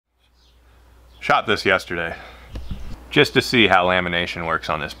Shot this yesterday, just to see how lamination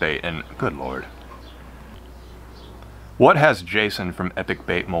works on this bait, and good lord. What has Jason from Epic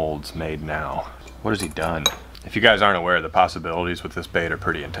Bait Molds made now? What has he done? If you guys aren't aware, the possibilities with this bait are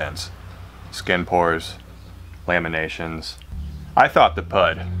pretty intense. Skin pores, laminations. I thought the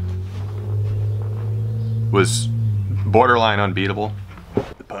Pud was borderline unbeatable.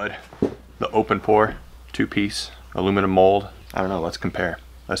 The Pud, the open pore, 2-piece aluminum mold. I don't know, let's compare.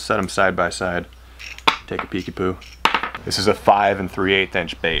 Let's set them side by side. Take a peeky poo. This is a 5 3/8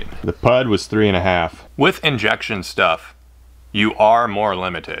 inch bait. The Pud was 3.5. With injection stuff, you are more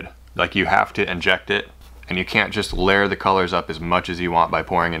limited. Like, you have to inject it, and you can't just layer the colors up as much as you want by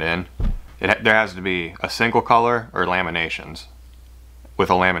pouring it in. There has to be a single color or laminations with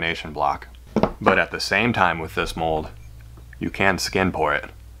a lamination block. But at the same time with this mold, you can skin pour it.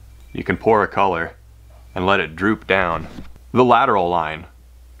 You can pour a color and let it droop down. The lateral line,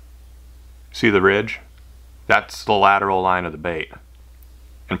 see the ridge? That's the lateral line of the bait.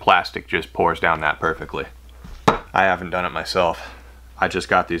 And plastic just pours down that perfectly. I haven't done it myself. I just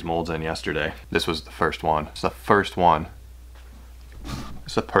got these molds in yesterday. This was the first one. It's the first one.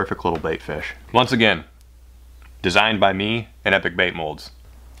 It's a perfect little bait fish. Once again, designed by me and Epic Bait Molds.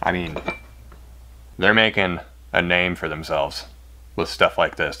 I mean, they're making a name for themselves with stuff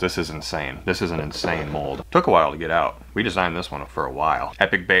like this. This is insane. This is an insane mold. Took a while to get out. We designed this one for a while.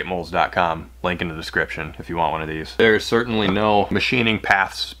 epicbaitmolds.com, link in the description if you want one of these. There's certainly no machining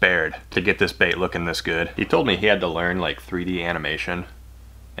paths spared to get this bait looking this good. He told me he had to learn like 3D animation,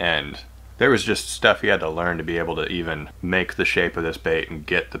 and there was just stuff he had to learn to be able to even make the shape of this bait and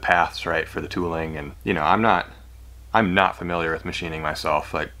get the paths right for the tooling. And you know, I'm not familiar with machining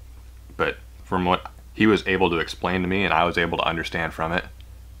myself, like, but from what he was able to explain to me and I was able to understand from it,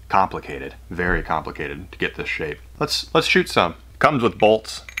 complicated, very complicated to get this shape. Let's shoot some. Comes with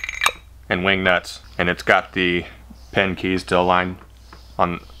bolts and wing nuts, and it's got the pin keys to align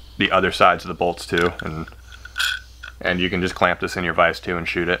on the other sides of the bolts too, and you can just clamp this in your vise too and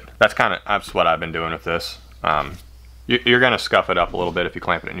shoot it. That's what I've been doing with this. You're gonna scuff it up a little bit if you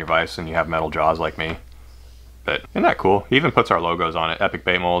clamp it in your vise and you have metal jaws like me, but isn't that cool? He even puts our logos on it. Epic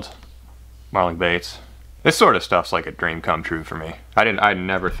Bait Molds, Marling Baits. This sort of stuff's like a dream come true for me. I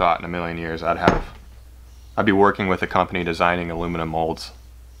never thought in a million years I'd be working with a company designing aluminum molds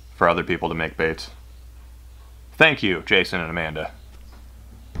for other people to make baits. Thank you, Jason and Amanda.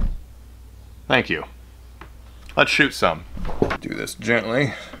 Thank you. Let's shoot some. Do this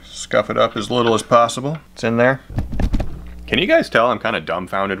gently. Scuff it up as little as possible. It's in there. Can you guys tell I'm kind of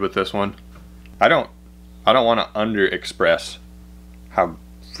dumbfounded with this one? I don't want to under-express how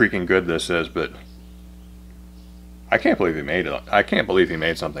freaking good this is, but I can't believe he made it. I can't believe he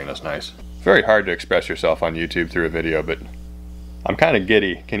made something this nice. It's very hard to express yourself on YouTube through a video, but I'm kind of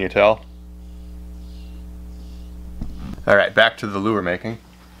giddy, can you tell? Alright, back to the lure making.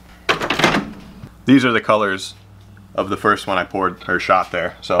 These are the colors of the first one I poured or shot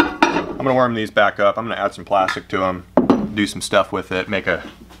there. So I'm gonna warm these back up. I'm gonna add some plastic to them, do some stuff with it, make a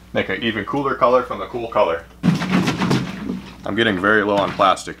even cooler color from the cool color. I'm getting very low on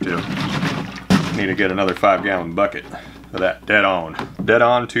plastic too. Need to get another 5-gallon bucket for that dead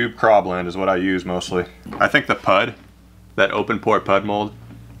on tube craw blend is what I use mostly. I think the Pud, that open pore Pud mold,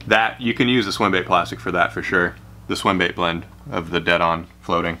 that you can use the SwimBait plastic for that for sure. The SwimBait blend of the dead on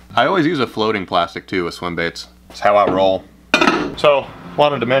floating. I always use a floating plastic too with SwimBaits. It's how I roll. So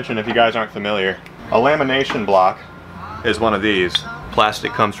wanted to mention, if you guys aren't familiar, a lamination block is one of these.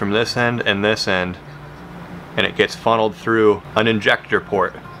 Plastic comes from this end and this end, and it gets funneled through an injector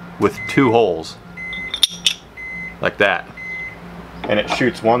port with 2 holes like that, and it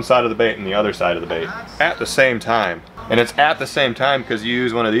shoots one side of the bait and the other side of the bait at the same time. And it's at the same time because you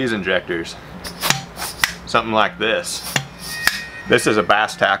use one of these injectors, something like this. This is a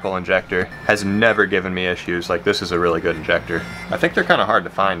bass tackle injector. Has never given me issues. Like, this is a really good injector. I think they're kind of hard to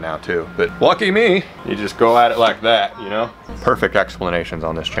find now too, but lucky me, you just go at it like that, you know? Perfect explanations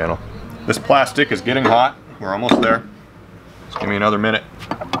on this channel. This plastic is getting hot. We're almost there. Just give me another minute.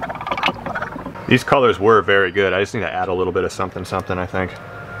 These colors were very good. I just need to add a little bit of something, I think.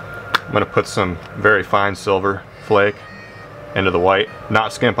 I'm gonna put some very fine silver flake into the white.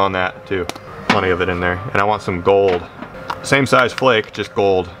 Not skimp on that too. Plenty of it in there. And I want some gold. Same size flake, just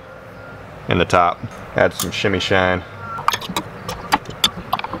gold in the top. Add some shimmy shine.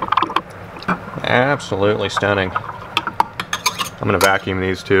 Absolutely stunning. I'm gonna vacuum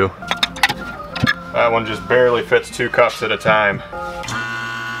these too. That one just barely fits 2 cups at a time.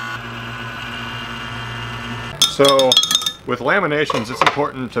 So with laminations, it's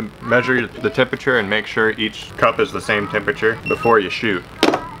important to measure the temperature and make sure each cup is the same temperature before you shoot.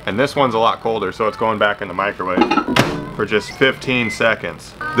 And this one's a lot colder, so it's going back in the microwave for just 15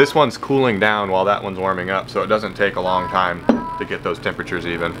 seconds. This one's cooling down while that one's warming up, so it doesn't take a long time to get those temperatures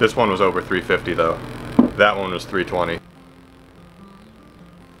even. This one was over 350 though. That one was 320.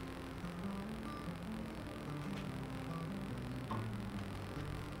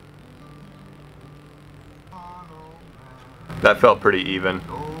 That felt pretty even.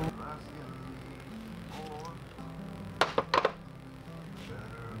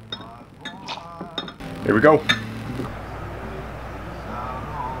 Here we go.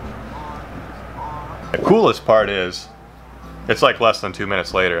 The coolest part is, it's like less than 2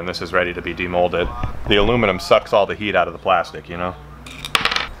 minutes later and this is ready to be demolded. The aluminum sucks all the heat out of the plastic, you know?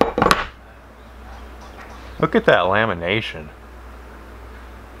 Look at that lamination.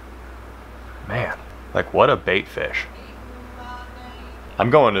 Man, like what a bait fish. I'm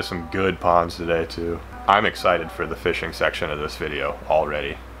going to some good ponds today too. I'm excited for the fishing section of this video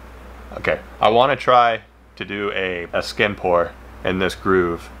already. Okay, I want to try to do a skin pour in this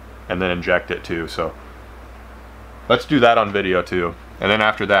groove and then inject it too, so let's do that on video too. And then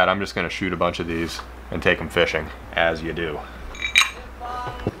after that, I'm just going to shoot a bunch of these and take them fishing, as you do.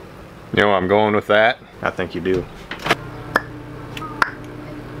 You know where I'm going with that? I think you do.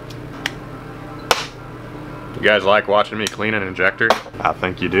 You guys like watching me clean an injector? I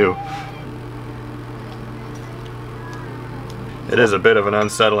think you do. It is a bit of an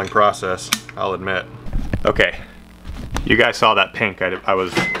unsettling process, I'll admit. Okay, you guys saw that pink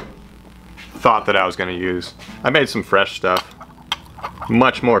thought that I was gonna use. I made some fresh stuff,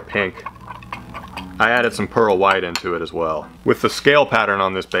 much more pink. I added some pearl white into it as well. With the scale pattern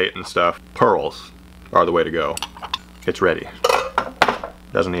on this bait and stuff, pearls are the way to go. It's ready.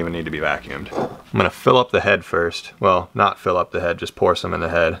 Doesn't even need to be vacuumed. I'm gonna fill up the head first. Well, not fill up the head, just pour some in the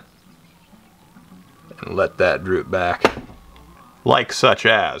head. And let that droop back. Like such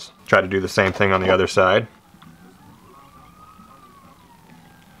as. Try to do the same thing on the other side.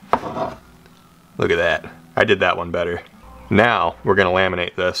 Look at that. I did that one better. Now, we're gonna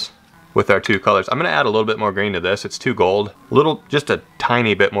laminate this with our two colors. I'm gonna add a little bit more green to this. It's too gold. Just a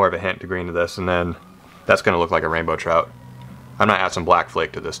tiny bit more of a hint to green to this, and then that's gonna look like a rainbow trout. I'm gonna add some black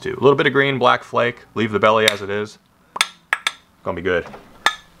flake to this too. A little bit of green, black flake, leave the belly as it is. Gonna be good.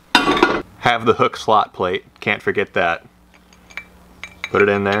 Have the hook slot plate, can't forget that. Put it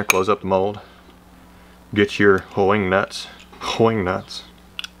in there, close up the mold. Get your wing nuts.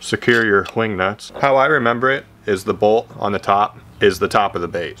 Secure your wing nuts. How I remember it is the bolt on the top is the top of the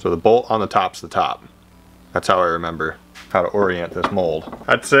bait. So the bolt on the top's the top. That's how I remember how to orient this mold.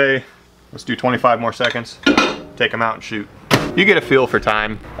 I'd say, let's do 25 more seconds. Take them out and shoot. You get a feel for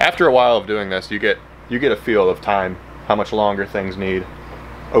time. After a while of doing this, you get a feel of time, how much longer things need.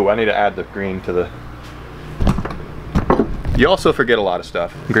 Oh, I need to add the green to the... You also forget a lot of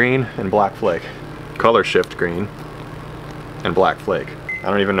stuff. Green and black flake. Color shift green and black flake. I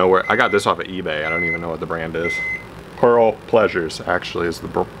don't even know where... I got this off of eBay. I don't even know what the brand is. Pearl Pleasures actually is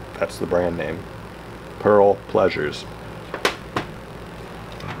that's the brand name. Pearl Pleasures.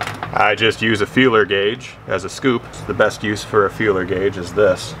 I just use a feeler gauge as a scoop. The best use for a feeler gauge is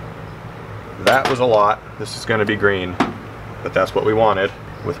this. That was a lot. This is going to be green, but that's what we wanted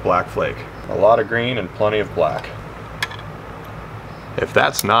with black flake. A lot of green and plenty of black. If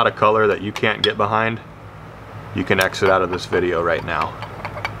that's not a color that you can't get behind, you can exit out of this video right now.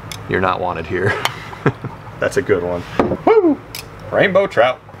 You're not wanted here. That's a good one. Woo! Rainbow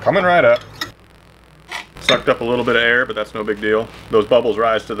trout coming right up. Sucked up a little bit of air, but that's no big deal. Those bubbles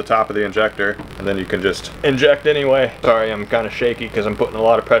rise to the top of the injector, and then you can just inject anyway. Sorry, I'm kind of shaky because I'm putting a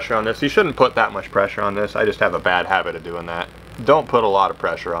lot of pressure on this. You shouldn't put that much pressure on this. I just have a bad habit of doing that. Don't put a lot of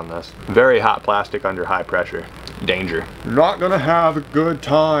pressure on this. Very hot plastic under high pressure. Danger. Not gonna have a good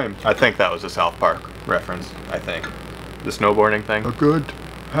time. I think that was a South Park reference, I think. The snowboarding thing.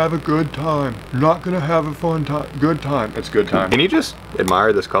 Have a good time. Not gonna have a fun time. Good time. It's good time. Can you just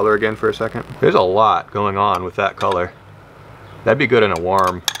admire this color again for a second? There's a lot going on with that color. That'd be good in a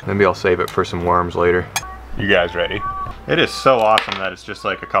worm. Maybe I'll save it for some worms later. You guys ready? It is so awesome that it's just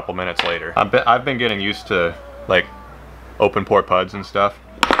like a couple minutes later. I've been getting used to like open pour puds and stuff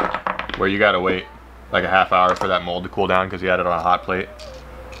where you gotta wait like a half hour for that mold to cool down because you had it on a hot plate.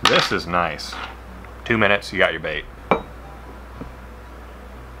 This is nice. 2 minutes, you got your bait.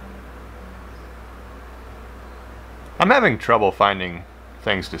 I'm having trouble finding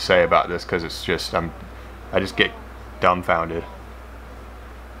things to say about this because it's just, I just get dumbfounded.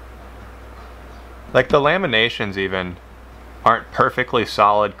 Like the laminations even aren't perfectly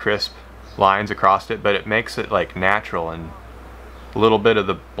solid, crisp lines across it, but it makes it like natural, and a little bit of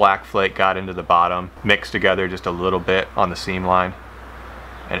the black flake got into the bottom, mixed together just a little bit on the seam line.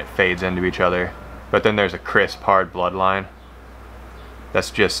 and it fades into each other. But then there's a crisp, hard bloodline.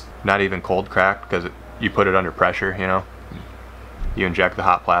 That's just not even cold cracked because you put it under pressure, you know. You inject the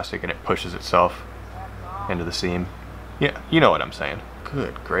hot plastic and it pushes itself into the seam. Yeah, you know what I'm saying.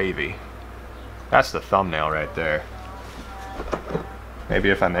 Good gravy. That's the thumbnail right there. Maybe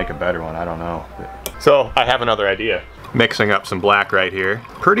if I make a better one, I don't know. So I have another idea. Mixing up some black right here.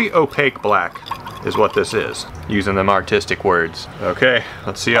 Pretty opaque black is what this is. Using them artistic words. Okay,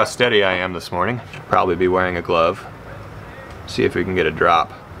 let's see how steady I am this morning. Should probably be wearing a glove. See if we can get a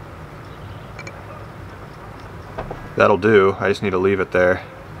drop. That'll do. I just need to leave it there.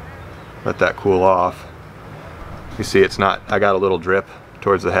 Let that cool off. You see it's not, I got a little drip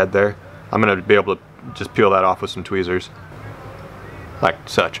towards the head there. I'm gonna be able to just peel that off with some tweezers. Like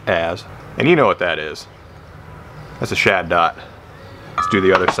such as. And you know what that is. That's a shad dot. Let's do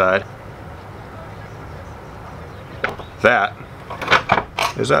the other side. That.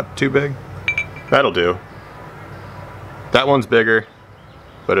 Is that too big? That'll do. That one's bigger,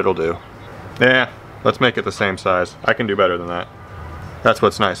 but it'll do. Yeah, let's make it the same size. I can do better than that. That's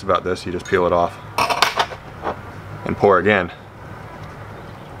what's nice about this. You just peel it off and pour again.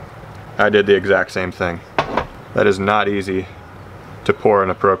 I did the exact same thing. That is not easy to pour an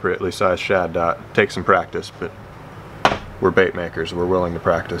appropriately sized shad dot. Take some practice, but we're bait makers. We're willing to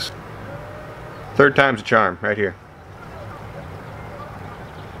practice. Third time's a charm, right here.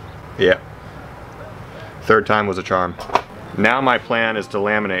 Yeah. Third time was a charm. Now my plan is to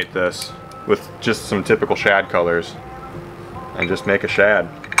laminate this with just some typical shad colors and just make a shad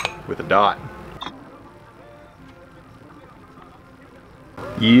with a dot.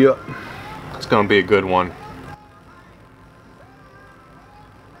 Yep. It's gonna be a good one.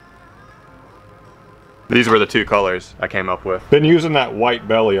 These were the two colors I came up with. Been using that white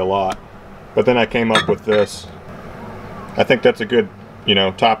belly a lot, but then I came up with this. I think that's a good, you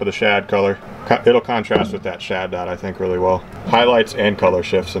know, top of the shad color. It'll contrast with that shad dot, I think, really well. Highlights and color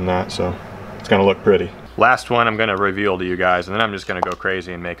shifts in that, so it's gonna look pretty. Last one I'm gonna reveal to you guys, and then I'm just gonna go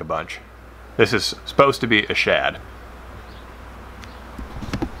crazy and make a bunch. This is supposed to be a shad.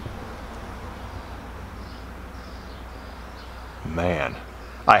 Man.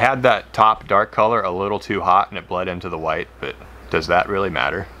 I had that top dark color a little too hot and it bled into the white, but does that really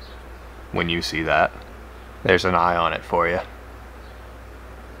matter when you see that? There's an eye on it for you.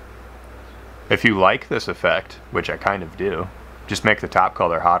 If you like this effect, which I kind of do, just make the top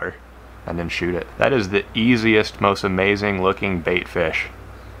color hotter and then shoot it. That is the easiest, most amazing looking bait fish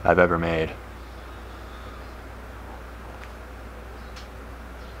I've ever made.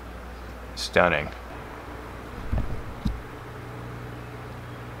 Stunning.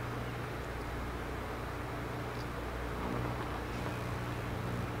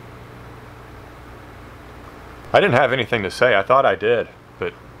 I didn't have anything to say. I thought I did,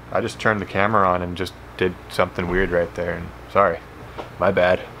 but I just turned the camera on and just did something weird right there, and sorry, my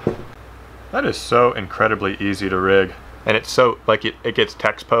bad. That is so incredibly easy to rig, and it's so, like, it gets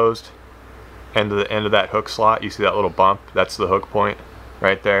text posed, and to the end of that hook slot, you see that little bump? That's the hook point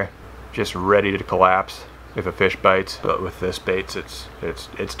right there, just ready to collapse if a fish bites. But with this baits,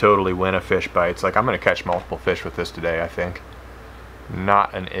 it's totally when a fish bites. Like, I'm gonna catch multiple fish with this today, I think.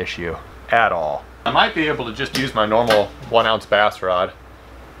 Not an issue at all. I might be able to just use my normal 1 ounce bass rod.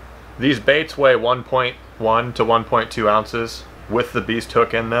 These baits weigh 1.1 to 1.2 ounces with the beast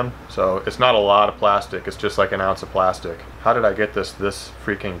hook in them, so it's not a lot of plastic. It's just like an ounce of plastic. How did I get this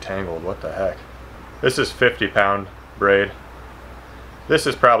freaking tangled? What the heck? This is 50-pound braid. This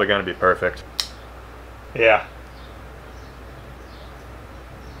is probably going to be perfect. Yeah.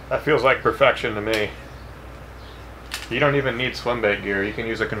 That feels like perfection to me. You don't even need SwimBait gear. You can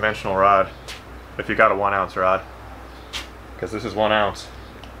use a conventional rod if you got a 1 ounce rod, because this is 1 ounce.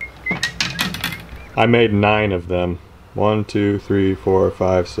 I made 9 of them. 1, 2, 3, 4,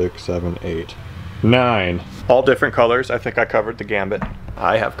 5, 6, 7, 8. 9. All different colors. I think I covered the gambit.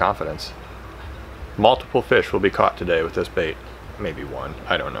 I have confidence. Multiple fish will be caught today with this bait. Maybe one.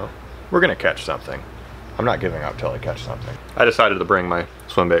 I don't know. We're gonna catch something. I'm not giving up till I catch something. I decided to bring my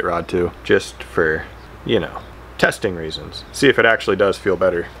SwimBait rod too, just for, you know, testing reasons. See if it actually does feel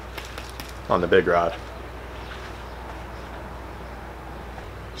better on the big rod.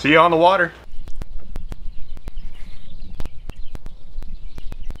 See you on the water.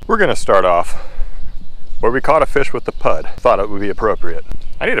 We're gonna start off where we caught a fish with the pud. Thought it would be appropriate.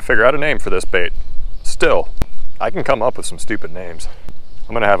 I need to figure out a name for this bait. Still, I can come up with some stupid names.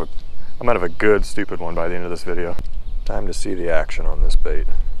 I'm gonna have a good stupid one by the end of this video. Time to see the action on this bait.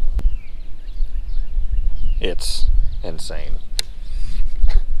 It's insane.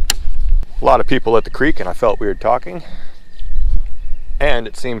 A lot of people at the creek and I felt weird talking. And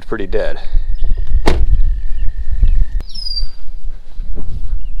it seemed pretty dead.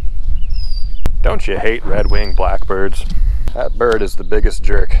 Don't you hate red-winged blackbirds? That bird is the biggest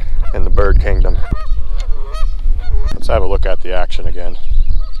jerk in the bird kingdom. Let's have a look at the action again.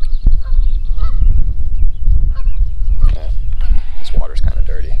 Yeah, this water's kind of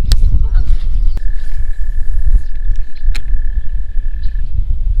dirty.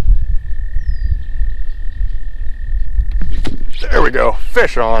 There we go,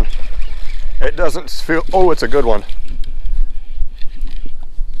 fish on. It doesn't feel, oh, it's a good one.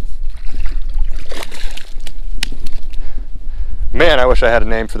 Man, I wish I had a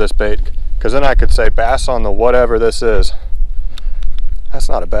name for this bait, because then I could say bass on the whatever this is. That's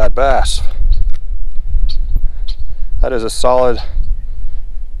not a bad bass. That is a solid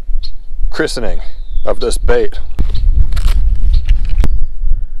christening of this bait.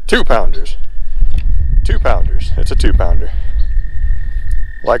 2-pounders. 2-pounders. It's a 2-pounder.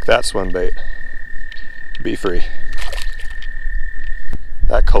 Like that swim bait. Be free.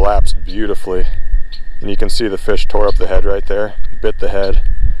 That collapsed beautifully. And you can see the fish tore up the head right there. Bit the head.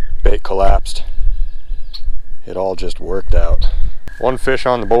 Bait collapsed. It all just worked out. One fish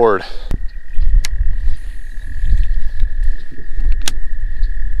on the board.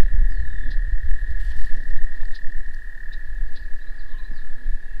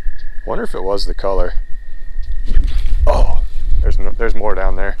 Wonder if it was the color. Oh, there's more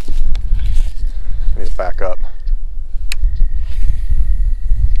down there. I need to back up.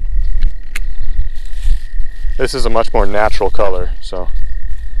 This is a much more natural color, so.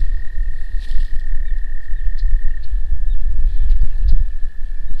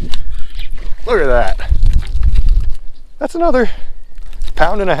 Look at that. That's another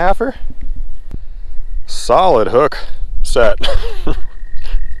 1.5-pounder. Solid hook set.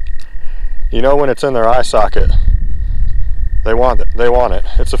 You know when it's in their eye socket, they want it. They want it.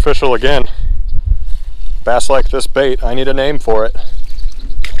 It's official again. Bass like this bait, I need a name for it.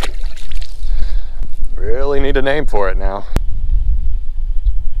 Really need a name for it now.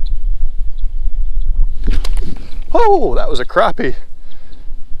 Oh, that was a crappie.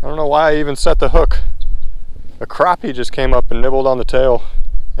 I don't know why I even set the hook. A crappie just came up and nibbled on the tail,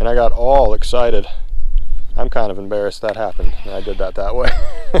 and I got all excited. I'm kind of embarrassed that happened, and I did that way.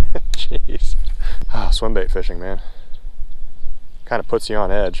 Jeez. Swim bait fishing, man. Kind of puts you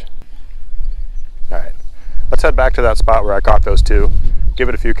on edge. All right, let's head back to that spot where I caught those two. Give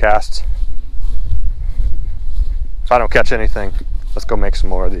it a few casts. If I don't catch anything, let's go make some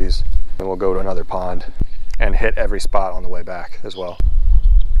more of these. And we'll go to another pond and hit every spot on the way back as well.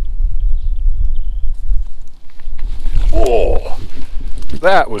 Oh,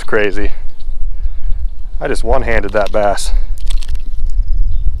 that was crazy. I just one-handed that bass.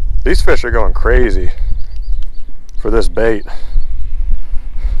 These fish are going crazy for this bait.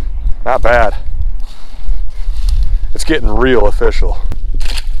 Not bad. It's getting real official.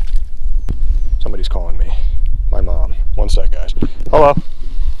 Somebody's calling me. My mom. One sec, guys. Hello.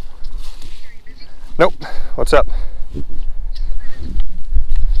 Nope. What's up?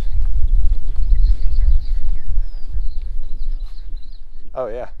 Oh,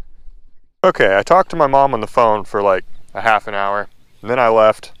 yeah. Okay, I talked to my mom on the phone for like a half an hour, and then I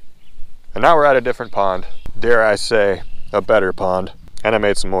left, and now we're at a different pond. Dare I say, a better pond. And I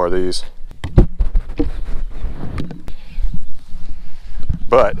made some more of these.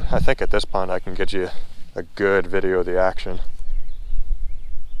 But I think at this pond I can get you a good video of the action.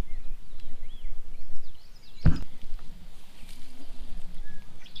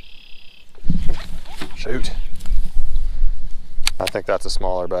 Shoot. I think that's a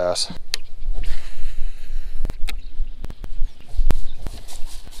smaller bass.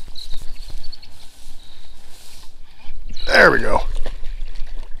 There we go.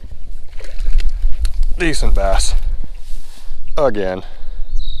 Decent bass. Again.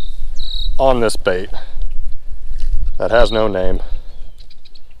 On this bait. That has no name.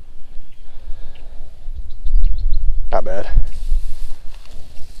 Not bad.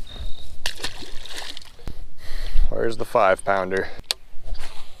 Where's the 5-pounder?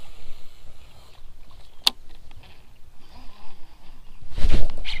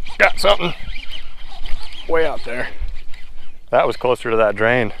 Got something way out there. That was closer to that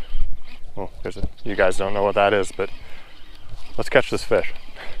drain. Well, you guys don't know what that is, but let's catch this fish.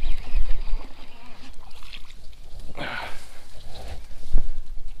 Look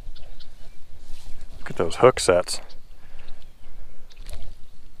at those hook sets.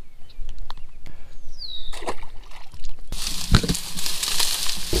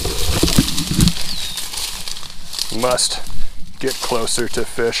 Must get closer to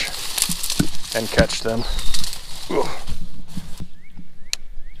fish and catch them. Ugh.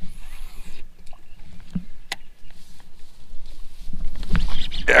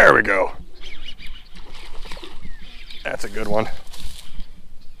 we go. That's a good one.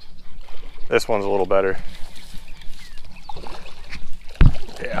 This one's a little better.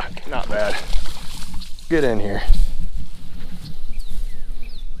 Yeah, not bad. Get in here.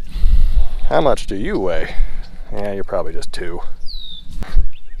 How much do you weigh? Yeah, you're probably just 2.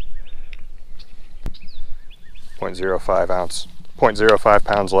 0.05 ounce. 0.05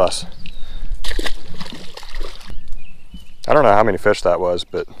 pounds less. I don't know how many fish that was,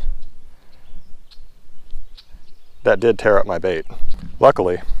 but that did tear up my bait.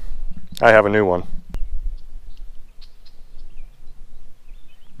 Luckily, I have a new one.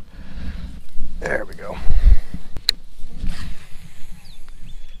 There we go.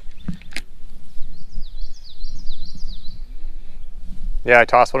 Yeah, I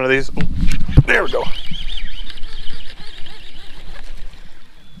tossed one of these. There we go. I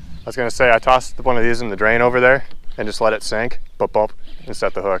was gonna say, I tossed one of these in the drain over there and just let it sink, bump, bump, and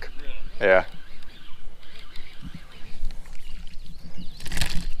set the hook. Yeah.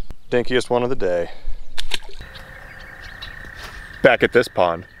 Dinkiest one of the day. Back at this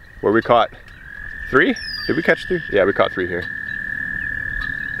pond where we caught 3? Did we catch 3? Yeah, we caught 3 here.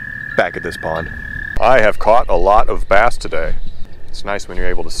 Back at this pond. I have caught a lot of bass today. It's nice when you're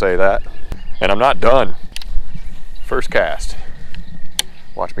able to say that. And I'm not done. First cast.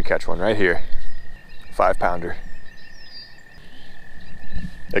 Watch me catch one right here. 5-pounder.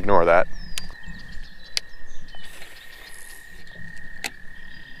 Ignore that.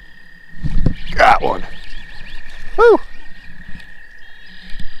 Got one. Woo!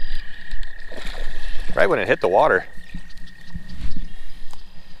 Right when it hit the water.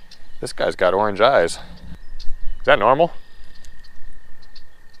 This guy's got orange eyes. Is that normal?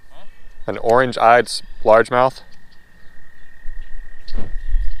 Huh? An orange-eyed largemouth?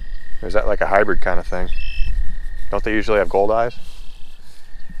 Or is that like a hybrid kind of thing? Don't they usually have gold eyes?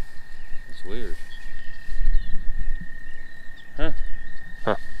 That's weird. Huh.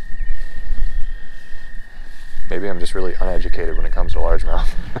 Huh. Maybe I'm just really uneducated when it comes to largemouth.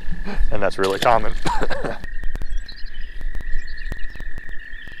 And that's really common.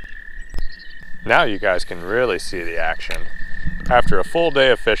 Now you guys can really see the action. After a full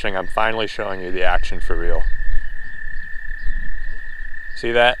day of fishing, I'm finally showing you the action for real.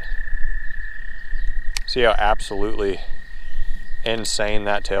 See that? See how absolutely insane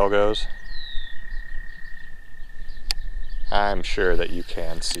that tail goes? I'm sure that you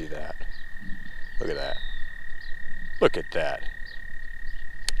can see that. Look at that. Look at that.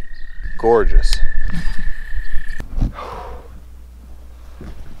 Gorgeous.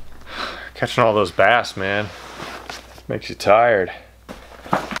 Catching all those bass, man. Makes you tired.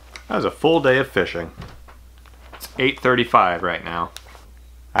 That was a full day of fishing. It's 8:35 right now.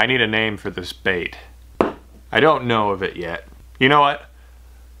 I need a name for this bait. I don't know of it yet. You know what?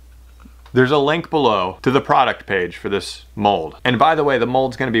 There's a link below to the product page for this mold. And by the way, the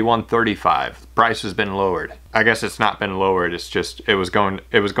mold's gonna be $135. The price has been lowered. I guess it's not been lowered, it's just, it was going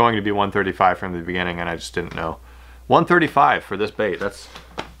to be $135 from the beginning and I just didn't know. $135 for this bait, that's,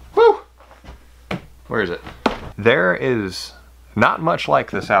 whew! Where is it? There is not much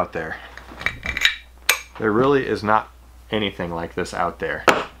like this out there. There really is not anything like this out there.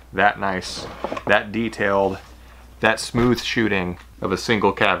 That nice, that detailed, that smooth shooting of a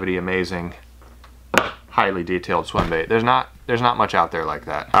single cavity, amazing, highly detailed swim bait. There's not much out there like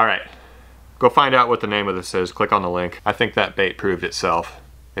that. All right, go find out what the name of this is. Click on the link. I think that bait proved itself.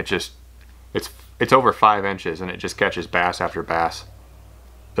 It's over 5 inches and it just catches bass after bass.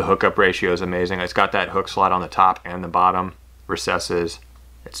 The hookup ratio is amazing. It's got that hook slot on the top and the bottom, recesses.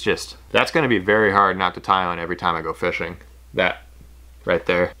 It's just, that's gonna be very hard not to tie on every time I go fishing. That right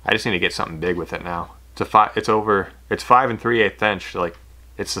there. I just need to get something big with it now. It's 5 3/8 inch, like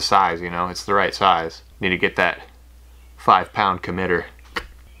it's the size, you know, it's the right size. Need to get that 5-pound committer.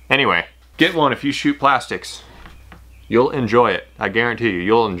 Anyway, get one if you shoot plastics. You'll enjoy it. I guarantee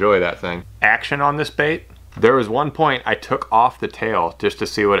you'll enjoy that thing. Action on this bait. There was one point I took off the tail just to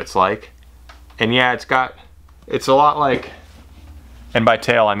see what it's like. And yeah, it's a lot like, and by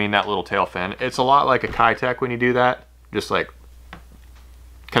tail I mean that little tail fin. It's a lot like a Kitech when you do that. Just like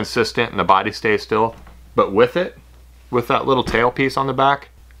consistent and the body stays still. But with it, with that little tail piece on the back,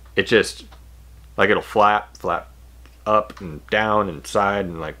 it just, like it'll flap up and down and side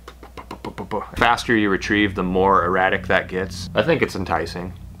and like, the faster you retrieve, the more erratic that gets. I think it's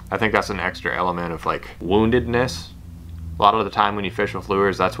enticing. I think that's an extra element of like woundedness. A lot of the time when you fish with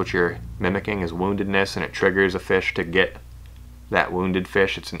lures, that's what you're mimicking is woundedness, and it triggers a fish to get that wounded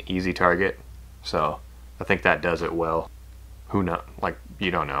fish. It's an easy target. So I think that does it well. Who knows? Like, you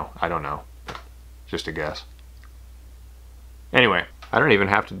don't know. I don't know. Just a guess. Anyway, I don't even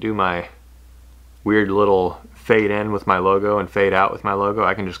have to do my weird little fade in with my logo and fade out with my logo.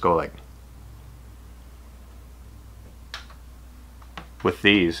 I can just go like with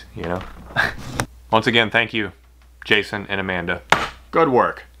these, you know. Once again, thank you, Jason and Amanda. Good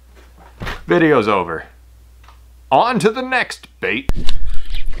work. Video's over. On to the next bait.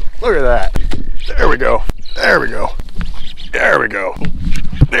 Look at that. There we go. There we go. There we go.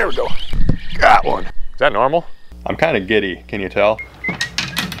 There we go. Got one. Is that normal? I'm kind of giddy, can you tell?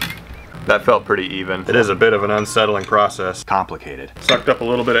 That felt pretty even. It is a bit of an unsettling process. Complicated. Sucked up a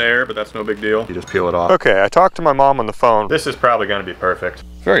little bit of air, but that's no big deal. You just peel it off. Okay, I talked to my mom on the phone. This is probably gonna be perfect.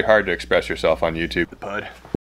 It's very hard to express yourself on YouTube. The pud.